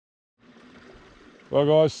Well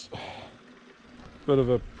guys, bit of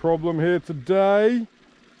a problem here today.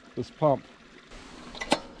 This pump,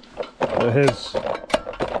 it has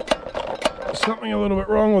something a little bit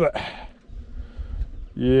wrong with it.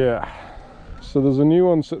 Yeah, so there's a new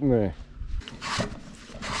one sitting there.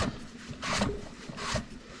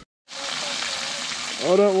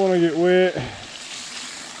 I don't want to get wet.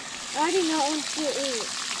 I do not want to get wet.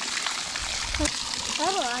 I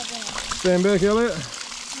don't like that. Stand back, Elliot.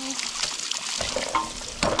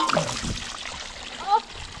 Oh.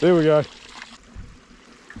 There we go.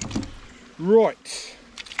 Right.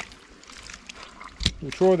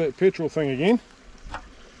 We'll try that petrol thing again.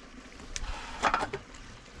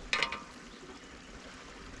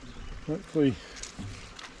 Hopefully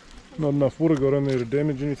not enough water got in there to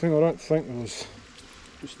damage anything. I don't think there was.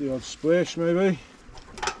 Just the odd splash maybe.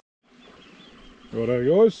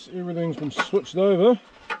 Righto guys, everything's been switched over.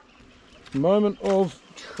 Moment of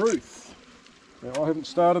truth. Now I haven't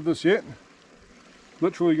started this yet.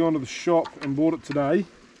 Literally gone to the shop and bought it today.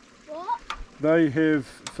 What? They have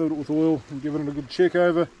filled it with oil and given it a good check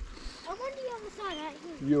over. I'm on the other side,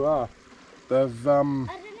 aren't you? You are. They've I didn't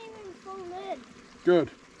even fall in.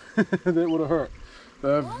 good. That would have hurt.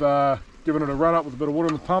 They've given it a run up with a bit of water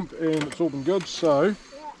in the pump and it's all been good, so yeah.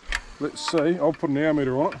 Let's see. I'll put an hour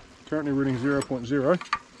meter on it. Currently reading 0.0.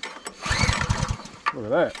 Look at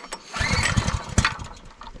that.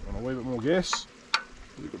 And a wee bit more gas.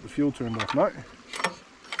 We've got the fuel turned off, mate.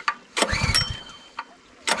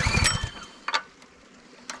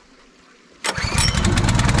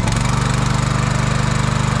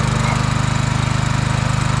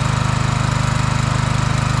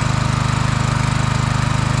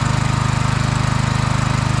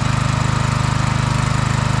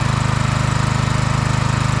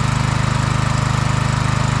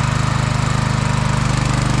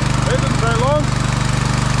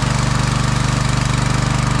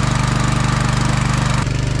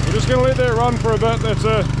 Going to let that run for a bit. That's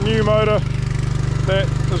a new motor that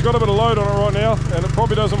has got a bit of load on it right now and it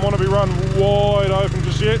probably doesn't want to be run wide open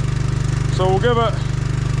just yet, so we'll give it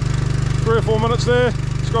 3 or 4 minutes there.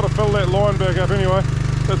 It's got to fill that line back up anyway,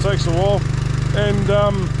 that takes a while, and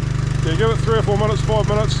yeah, give it 3 or 4 minutes, 5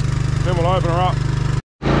 minutes, then we'll open her up.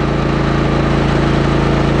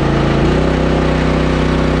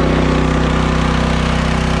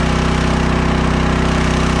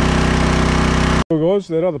 Well guys,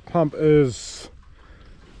 that other pump is,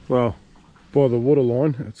 well, by the water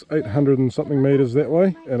line. It's 800 and something meters that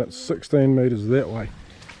way and it's 16 meters that way.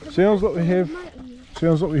 Sounds like we have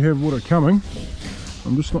water coming.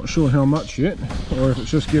 I'm just not sure how much yet, or if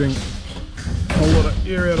it's just getting a lot of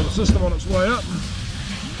air out of the system on its way up.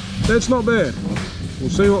 That's not bad. We'll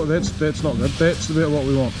see what that's not good. That's about what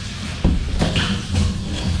we want.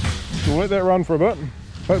 We'll let that run for a bit.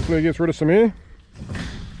 Hopefully it gets rid of some air.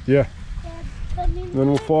 Yeah. Then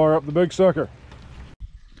we'll fire up the big sucker.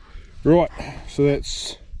 Right, so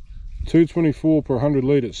that's 224 per 100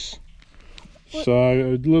 litres. So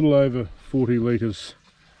a little over 40 litres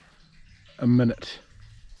a minute.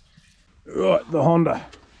 Right, the Honda.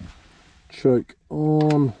 Choke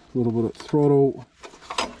on, a little bit of throttle.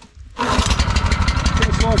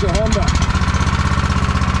 Just like a Honda.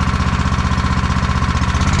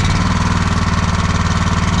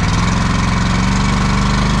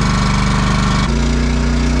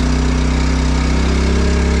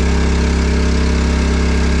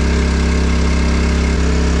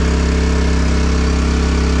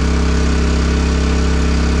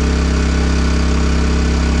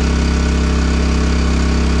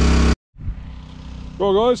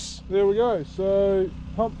 Well guys, there we go. So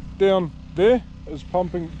pump down there is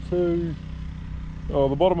pumping to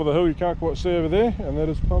the bottom of the hill, you can't quite see over there, and that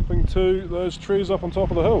is pumping to those trees up on top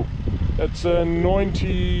of the hill. It's a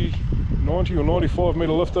 90 or 95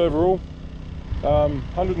 metre lift overall,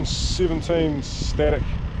 117 static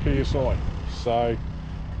PSI. So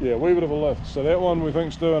yeah, a wee bit of a lift. So that one we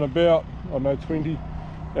think's doing about, I don't know, 20,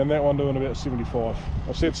 and that one doing about 75.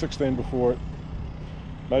 I said 16 before it.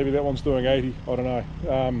 Maybe that one's doing 80, I don't know.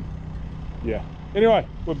 Yeah. Anyway,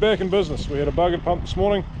 we're back in business. We had a buggered pump this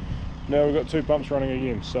morning. Now we've got 2 pumps running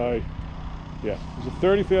again. So, yeah, there's a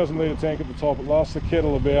 30,000 litre tank at the top. It lasts the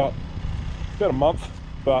kettle about a month.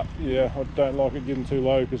 But, yeah, I don't like it getting too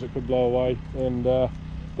low because it could blow away. And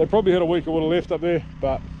they probably had a week of water left up there.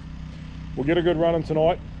 But we'll get a good run in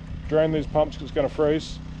tonight. Drain these pumps because it's going to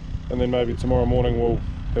freeze. And then maybe tomorrow morning we'll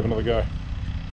have another go.